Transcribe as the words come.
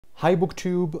Hi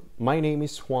BookTube, my name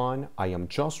is Juan, I am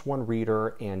just one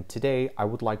reader, and today I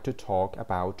would like to talk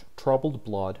about Troubled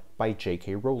Blood by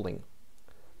J.K. Rowling.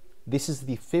 This is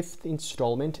the fifth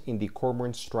installment in the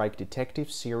Cormoran Strike detective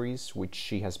series, which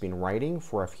she has been writing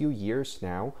for a few years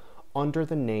now under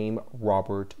the name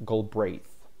Robert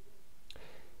Galbraith.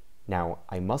 Now,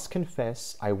 I must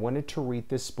confess I wanted to read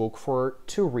this book for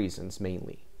two reasons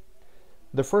mainly.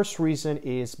 The first reason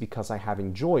is because I have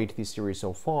enjoyed the series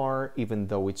so far, even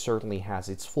though it certainly has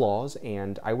its flaws,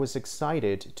 and I was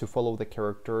excited to follow the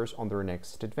characters on their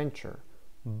next adventure.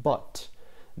 But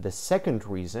the second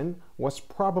reason was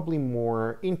probably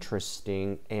more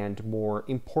interesting and more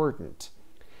important.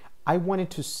 I wanted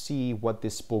to see what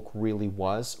this book really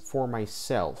was for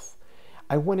myself.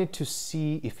 I wanted to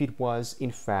see if it was,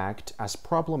 in fact, as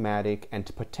problematic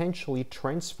and potentially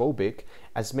transphobic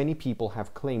as many people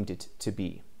have claimed it to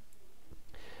be.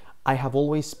 I have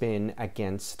always been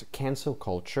against cancel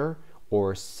culture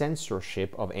or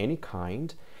censorship of any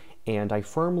kind, and I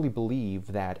firmly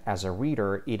believe that as a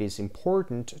reader it is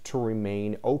important to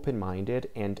remain open-minded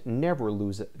and never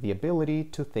lose the ability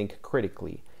to think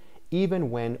critically,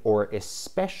 even when or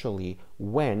especially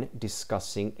when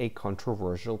discussing a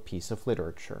controversial piece of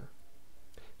literature.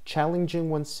 Challenging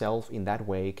oneself in that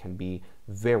way can be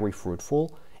very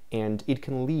fruitful, and it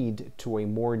can lead to a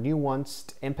more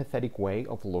nuanced, empathetic way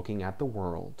of looking at the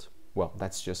world. Well,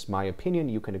 that's just my opinion,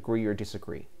 you can agree or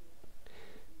disagree.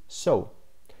 So,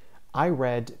 I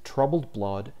read Troubled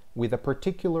Blood with a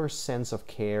particular sense of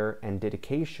care and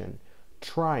dedication,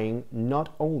 trying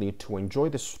not only to enjoy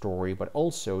the story but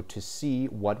also to see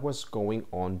what was going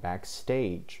on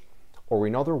backstage. Or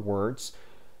in other words,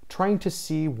 trying to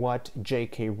see what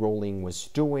J.K. Rowling was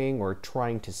doing or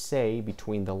trying to say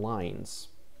between the lines.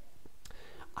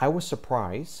 I was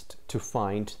surprised to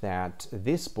find that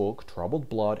this book, Troubled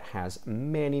Blood, has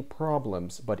many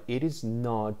problems, but it is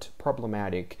not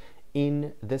problematic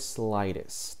in the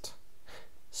slightest.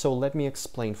 So let me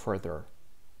explain further.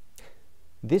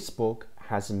 This book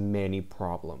has many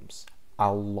problems,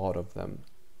 a lot of them.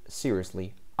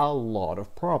 Seriously, a lot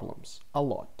of problems, a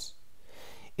lot.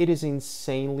 It is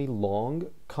insanely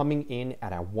long, coming in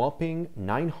at a whopping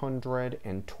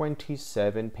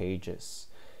 927 pages.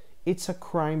 It's a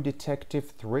crime detective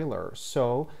thriller,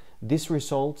 so this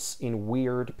results in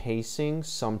weird pacing,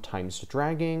 sometimes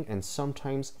dragging and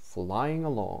sometimes flying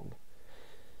along.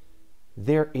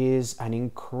 There is an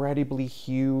incredibly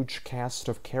huge cast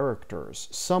of characters,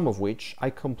 some of which I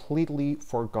completely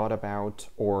forgot about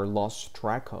or lost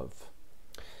track of.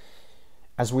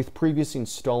 As with previous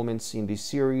installments in this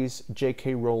series,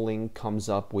 J.K. Rowling comes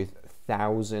up with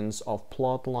thousands of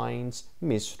plot lines,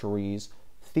 mysteries,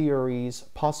 theories,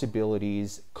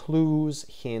 possibilities, clues,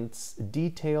 hints,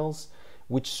 details,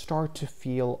 which start to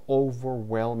feel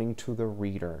overwhelming to the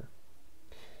reader.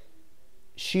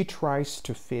 She tries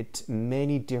to fit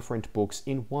many different books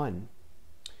in one.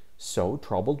 So,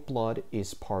 Troubled Blood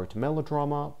is part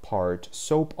melodrama, part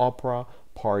soap opera,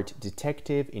 part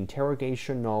detective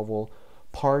interrogation novel,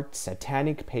 part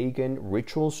satanic pagan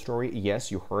ritual story, yes,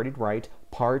 you heard it right,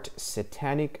 part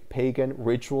satanic pagan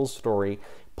ritual story,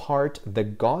 part The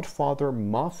Godfather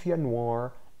mafia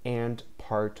noir, and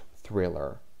part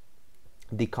thriller.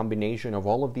 The combination of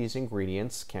all of these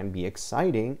ingredients can be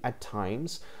exciting at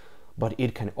times, but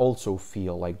it can also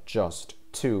feel like just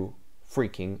too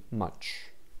freaking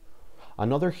much.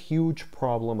 Another huge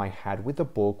problem I had with the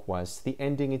book was the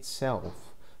ending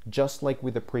itself, just like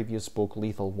with the previous book,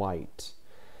 Lethal White.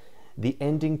 The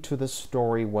ending to the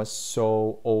story was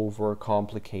so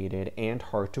overcomplicated and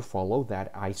hard to follow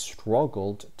that I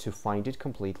struggled to find it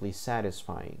completely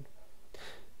satisfying.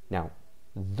 Now,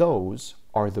 those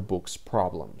are the book's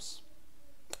problems.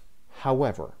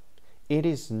 However, it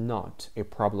is not a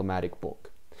problematic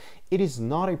book. It is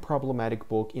not a problematic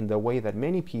book in the way that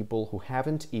many people who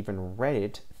haven't even read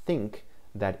it think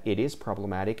that it is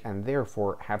problematic and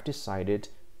therefore have decided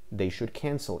they should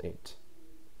cancel it.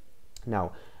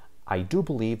 Now, I do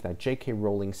believe that J.K.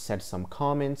 Rowling said some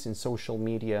comments in social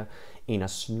media in a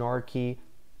snarky,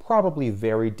 probably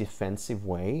very defensive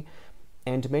way,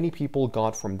 and many people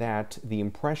got from that the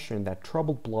impression that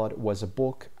Troubled Blood was a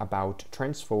book about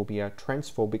transphobia,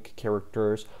 transphobic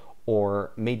characters,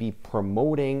 or maybe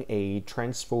promoting a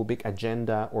transphobic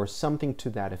agenda or something to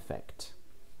that effect.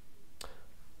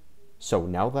 So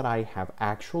now that I have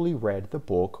actually read the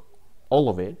book, all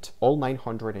of it, all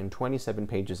 927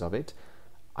 pages of it,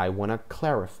 I want to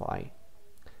clarify.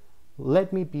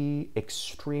 Let me be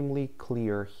extremely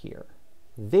clear here.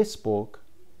 This book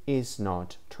is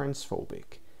not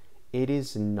transphobic. It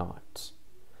is not.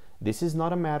 This is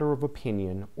not a matter of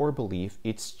opinion or belief,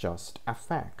 it's just a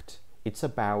fact. It's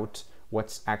about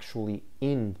what's actually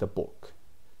in the book.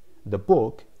 The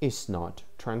book is not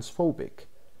transphobic.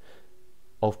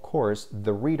 Of course,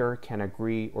 the reader can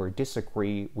agree or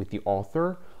disagree with the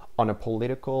author on a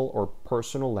political or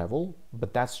personal level,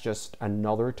 but that's just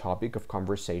another topic of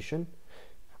conversation.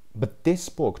 But this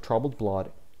book, Troubled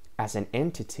Blood, as an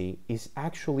entity, is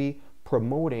actually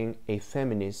promoting a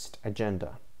feminist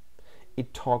agenda.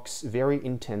 It talks very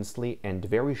intensely and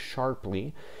very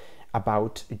sharply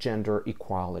about gender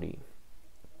equality.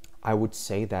 I would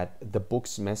say that the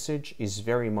book's message is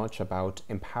very much about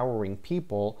empowering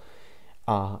people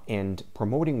and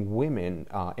promoting women,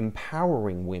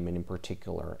 empowering women in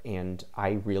particular, and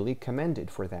I really commend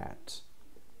it for that.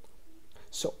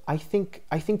 So I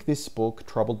think this book,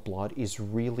 Troubled Blood, is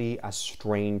really a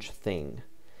strange thing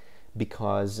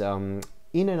because in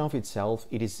and of itself,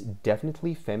 it is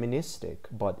definitely feministic,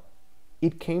 but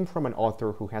it came from an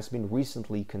author who has been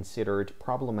recently considered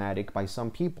problematic by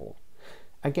some people.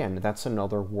 Again, that's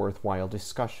another worthwhile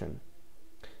discussion.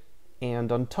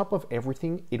 And on top of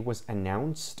everything, it was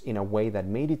announced in a way that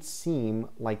made it seem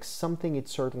like something it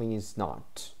certainly is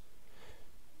not.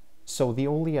 So the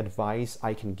only advice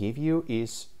I can give you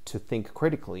is to think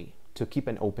critically, to keep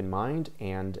an open mind,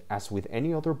 and as with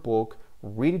any other book,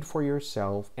 read it for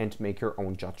yourself and make your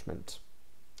own judgment.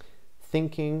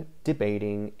 Thinking,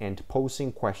 debating, and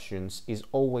posing questions is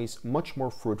always much more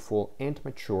fruitful and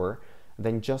mature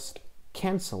than just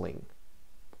canceling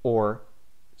or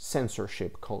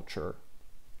censorship culture.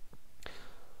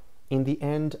 In the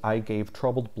end, I gave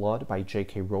Troubled Blood by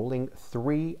J.K. Rowling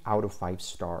 3 out of 5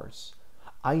 stars.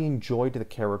 I enjoyed the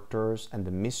characters and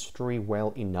the mystery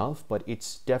well enough, but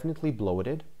it's definitely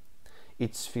bloated.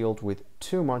 It's filled with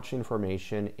too much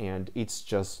information and it's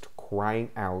just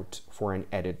crying out for an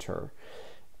editor,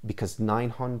 because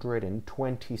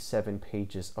 927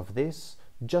 pages of this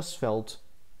just felt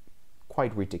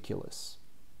quite ridiculous.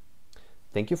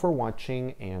 Thank you for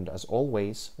watching, and as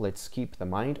always, let's keep the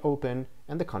mind open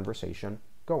and the conversation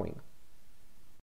going.